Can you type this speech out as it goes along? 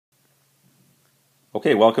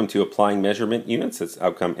Okay, welcome to Applying Measurement Units. It's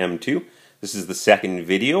outcome M2. This is the second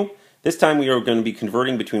video. This time we are going to be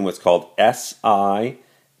converting between what's called SI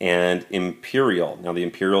and Imperial. Now the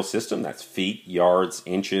Imperial system, that's feet, yards,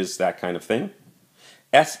 inches, that kind of thing.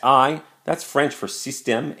 SI, that's French for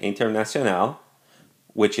Système International,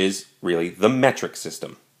 which is really the metric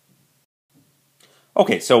system.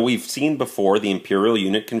 Okay, so we've seen before the Imperial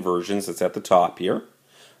unit conversions that's at the top here.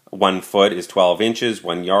 1 foot is 12 inches,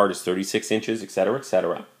 1 yard is 36 inches, etc.,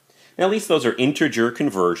 etc. And at least those are integer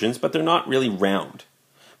conversions, but they're not really round.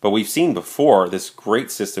 But we've seen before this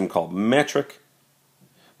great system called metric,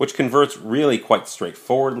 which converts really quite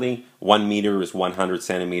straightforwardly. 1 meter is 100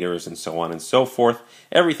 centimeters, and so on and so forth.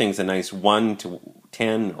 Everything's a nice 1 to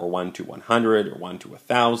 10, or 1 to 100, or 1 to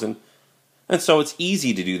 1,000. And so it's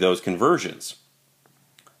easy to do those conversions.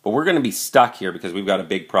 But we're going to be stuck here because we've got a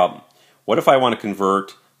big problem. What if I want to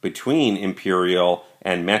convert between imperial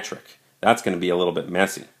and metric? That's going to be a little bit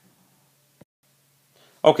messy.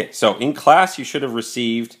 Okay, so in class you should have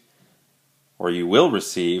received, or you will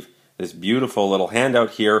receive, this beautiful little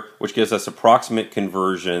handout here, which gives us approximate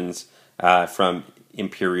conversions from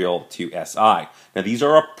imperial to SI. Now these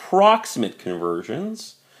are approximate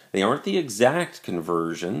conversions. They aren't the exact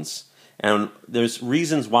conversions, and there's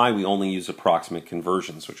reasons why we only use approximate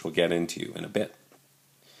conversions, which we'll get into in a bit.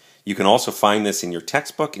 You can also find this in your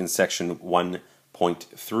textbook in section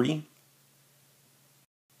 1.3.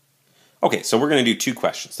 Okay, so we're going to do two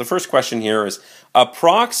questions. The first question here is,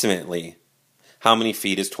 approximately how many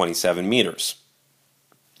feet is 27 meters?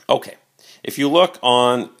 Okay, if you look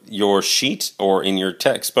on your sheet or in your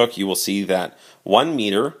textbook, you will see that 1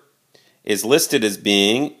 meter is listed as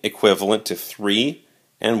being equivalent to 3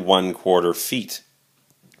 1/4 feet.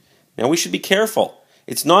 Now we should be careful.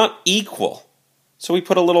 It's not equal. So we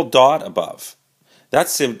put a little dot above. That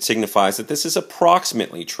signifies that this is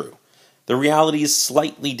approximately true. The reality is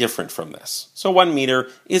slightly different from this. So 1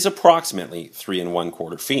 meter is approximately 3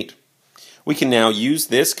 1/4 feet. We can now use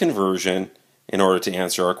this conversion in order to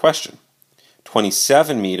answer our question.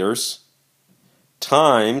 27 meters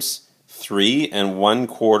times 3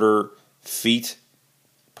 1/4 feet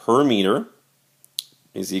per meter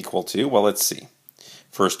is equal to, well, let's see.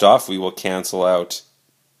 First off, we will cancel out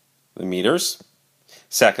the meters.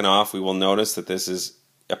 Second off, we will notice that this is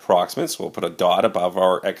approximate, so we'll put a dot above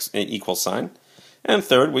our equal sign. And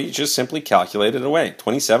third, we just simply calculate it away.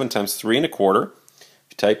 27 times 3 1/4. If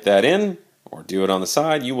you type that in, or do it on the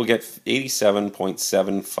side, you will get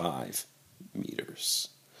 87.75 meters.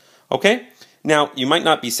 Okay? Now, you might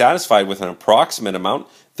not be satisfied with an approximate amount.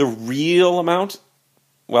 The real amount,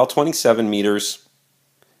 well, 27 meters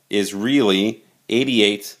is really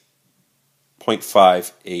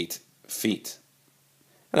 88.58 feet.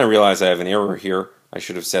 And I realize I have an error here. I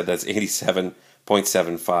should have said that's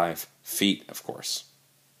 87.75 feet, of course.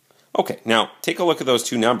 Okay, now take a look at those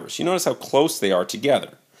two numbers. You notice how close they are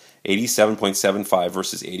together. 87.75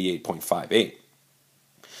 versus 88.58.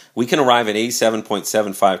 We can arrive at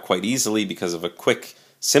 87.75 quite easily because of a quick,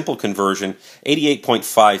 simple conversion.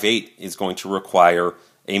 88.58 is going to require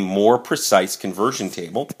a more precise conversion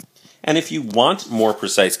table. And if you want more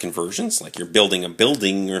precise conversions, like you're building a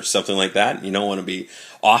building or something like that, and you don't want to be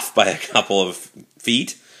off by a couple of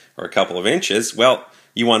feet or a couple of inches, well,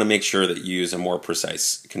 you want to make sure that you use a more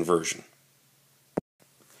precise conversion.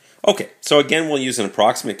 Okay, so again, we'll use an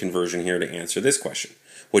approximate conversion here to answer this question.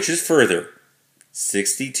 Which is further,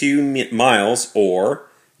 62 miles or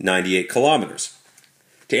 98 kilometers?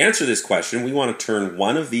 To answer this question, we want to turn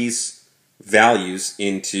one of these values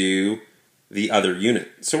into the other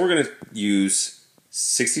unit. So we're going to use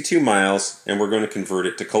 62 miles and we're going to convert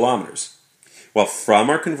it to kilometers. Well, from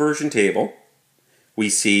our conversion table, we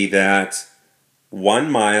see that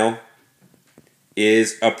 1 mile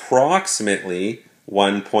is approximately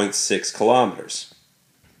 1.6 kilometers.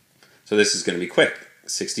 So this is going to be quick.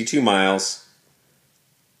 62 miles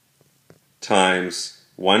times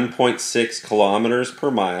 1.6 kilometers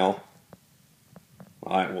per mile.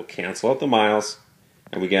 All right, we'll cancel out the miles.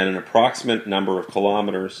 And we get an approximate number of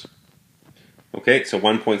kilometers. Okay, so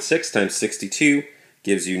 1.6 times 62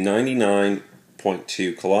 gives you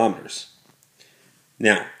 99.2 kilometers.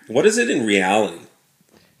 Now, what is it in reality?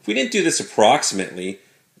 If we didn't do this approximately,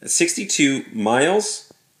 62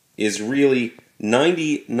 miles is really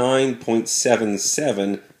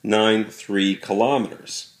 99.7793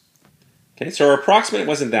 kilometers. Okay, so our approximate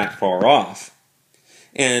wasn't that far off.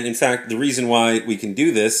 And in fact, the reason why we can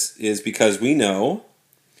do this is because we know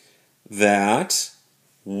that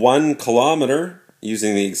 1 kilometer,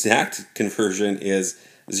 using the exact conversion, is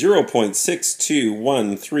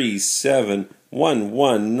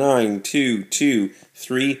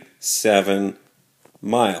 0.62137119223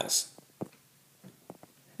 miles.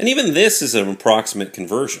 And even this is an approximate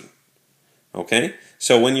conversion. Okay?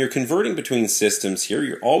 So when you're converting between systems here,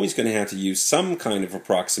 you're always going to have to use some kind of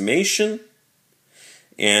approximation,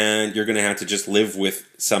 and you're going to have to just live with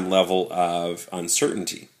some level of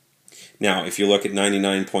uncertainty. Now, if you look at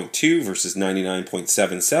 99.2 versus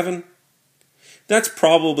 99.77, that's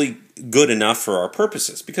probably good enough for our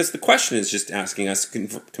purposes, because the question is just asking us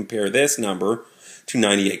to compare this number to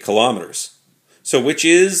 98 kilometers. So which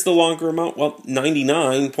is the longer amount? Well,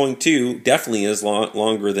 99.2 definitely is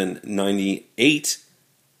longer than 98.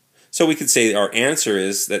 So we could say our answer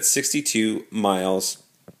is that 62 miles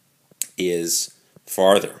is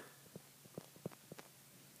farther.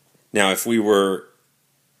 Now, if we were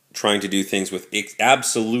trying to do things with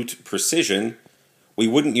absolute precision, we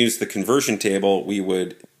wouldn't use the conversion table. We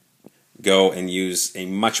would go and use a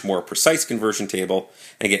much more precise conversion table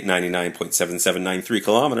and get 99.7793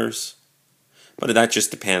 kilometers. But that just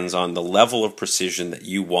depends on the level of precision that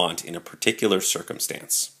you want in a particular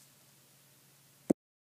circumstance.